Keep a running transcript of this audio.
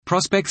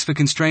Prospects for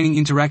constraining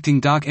interacting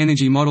dark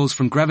energy models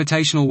from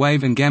gravitational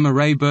wave and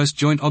gamma-ray burst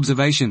joint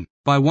observation,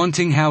 by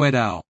Wanting Hao et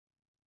al.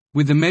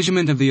 With the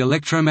measurement of the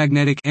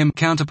electromagnetic M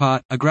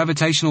counterpart, a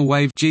gravitational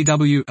wave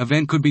GW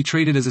event could be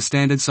treated as a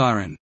standard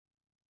siren.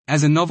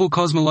 As a novel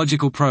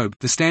cosmological probe,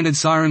 the standard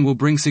siren will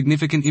bring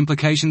significant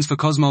implications for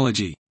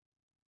cosmology.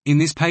 In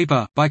this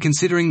paper, by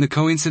considering the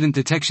coincident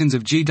detections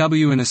of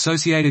GW and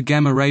associated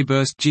gamma-ray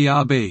burst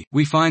 (GRB),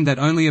 we find that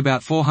only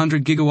about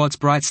 400 gigawatts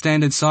bright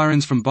standard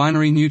sirens from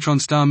binary neutron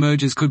star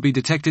mergers could be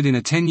detected in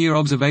a 10-year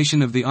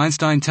observation of the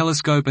Einstein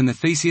telescope and the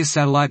Theseus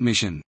satellite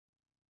mission.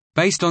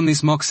 Based on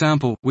this mock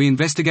sample, we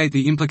investigate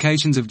the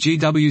implications of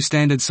GW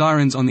standard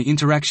sirens on the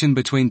interaction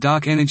between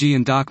dark energy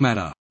and dark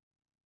matter.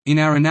 In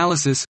our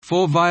analysis,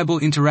 4 viable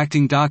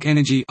interacting dark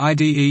energy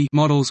 (IDE)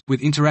 models,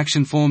 with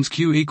interaction forms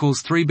Q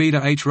equals 3 beta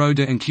h rho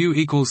d and Q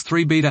equals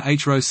 3 beta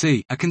h rho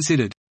c, are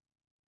considered.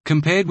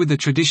 Compared with the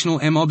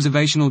traditional M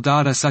observational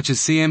data such as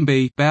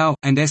CMB, BAO,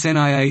 and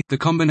SNIA, the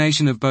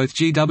combination of both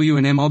GW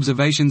and M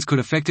observations could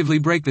effectively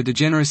break the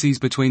degeneracies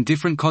between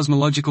different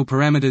cosmological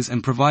parameters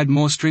and provide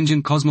more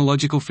stringent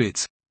cosmological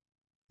fits.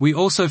 We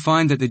also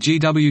find that the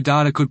GW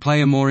data could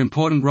play a more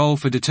important role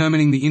for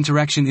determining the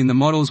interaction in the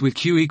models with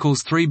Q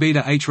equals 3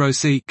 beta h rho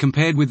c,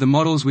 compared with the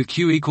models with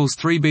Q equals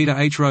 3 beta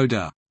h rho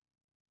d.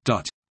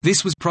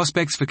 This was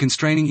Prospects for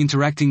Constraining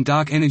Interacting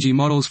Dark Energy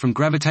Models from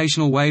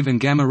Gravitational Wave and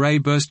Gamma-Ray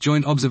Burst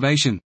Joint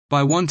Observation,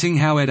 by Wanting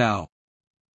Hao et al.